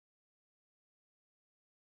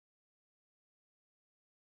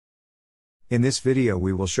In this video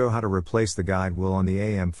we will show how to replace the guide wheel on the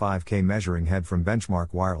AM5K measuring head from BenchMark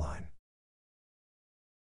Wireline.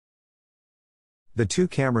 The two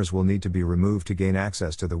cameras will need to be removed to gain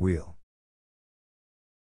access to the wheel.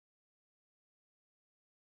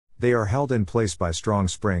 They are held in place by strong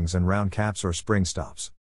springs and round caps or spring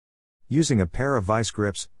stops. Using a pair of vice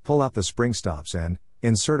grips, pull out the spring stops and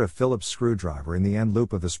insert a Phillips screwdriver in the end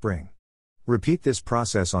loop of the spring. Repeat this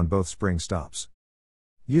process on both spring stops.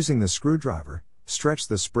 Using the screwdriver, stretch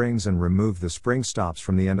the springs and remove the spring stops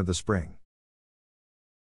from the end of the spring.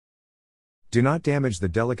 Do not damage the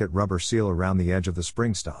delicate rubber seal around the edge of the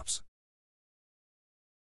spring stops.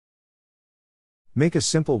 Make a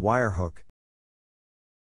simple wire hook.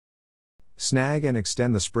 Snag and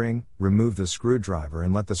extend the spring, remove the screwdriver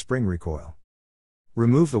and let the spring recoil.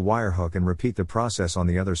 Remove the wire hook and repeat the process on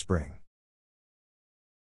the other spring.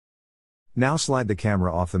 Now slide the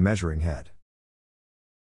camera off the measuring head.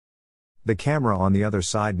 The camera on the other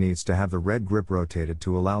side needs to have the red grip rotated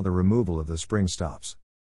to allow the removal of the spring stops.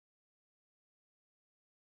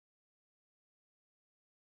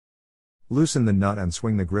 Loosen the nut and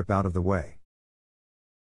swing the grip out of the way.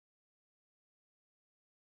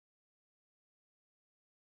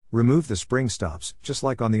 Remove the spring stops, just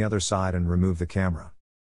like on the other side, and remove the camera.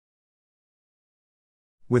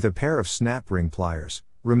 With a pair of snap ring pliers,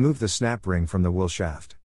 remove the snap ring from the wheel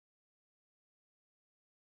shaft.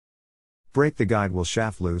 Break the guide wheel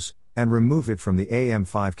shaft loose, and remove it from the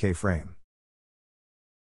AM5K frame.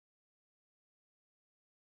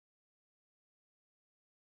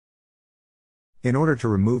 In order to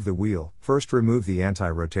remove the wheel, first remove the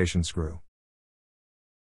anti-rotation screw.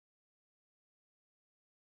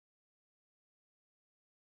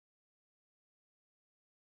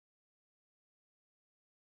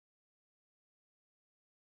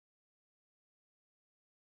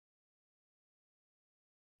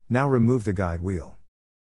 Now remove the guide wheel.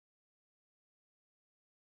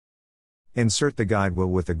 Insert the guide wheel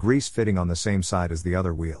with the grease fitting on the same side as the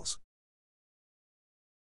other wheels.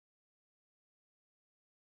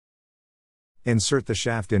 Insert the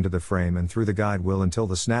shaft into the frame and through the guide wheel until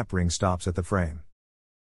the snap ring stops at the frame.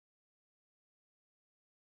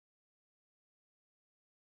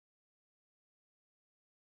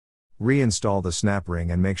 Reinstall the snap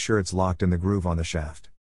ring and make sure it's locked in the groove on the shaft.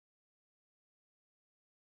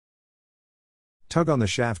 Tug on the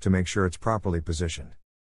shaft to make sure it's properly positioned.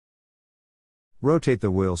 Rotate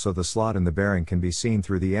the wheel so the slot in the bearing can be seen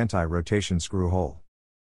through the anti-rotation screw hole.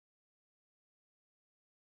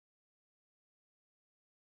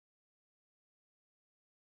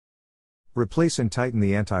 Replace and tighten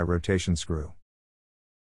the anti-rotation screw.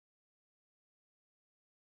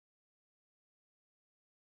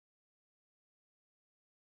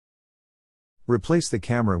 Replace the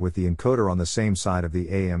camera with the encoder on the same side of the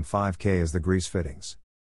AM5K as the grease fittings.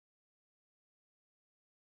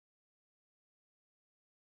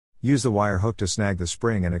 Use the wire hook to snag the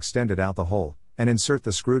spring and extend it out the hole, and insert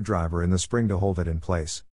the screwdriver in the spring to hold it in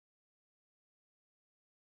place.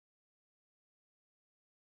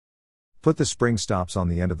 Put the spring stops on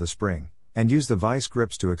the end of the spring, and use the vice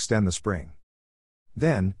grips to extend the spring.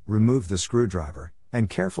 Then, remove the screwdriver, and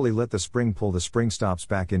carefully let the spring pull the spring stops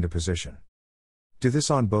back into position. Do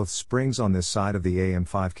this on both springs on this side of the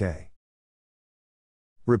AM5K.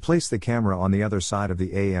 Replace the camera on the other side of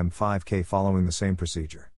the AM5K following the same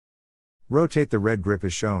procedure. Rotate the red grip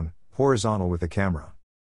as shown, horizontal with the camera.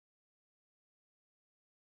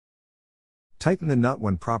 Tighten the nut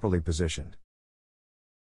when properly positioned.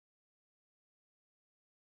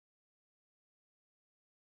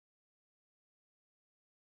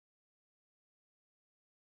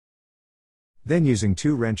 Then using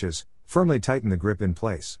two wrenches, firmly tighten the grip in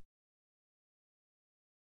place.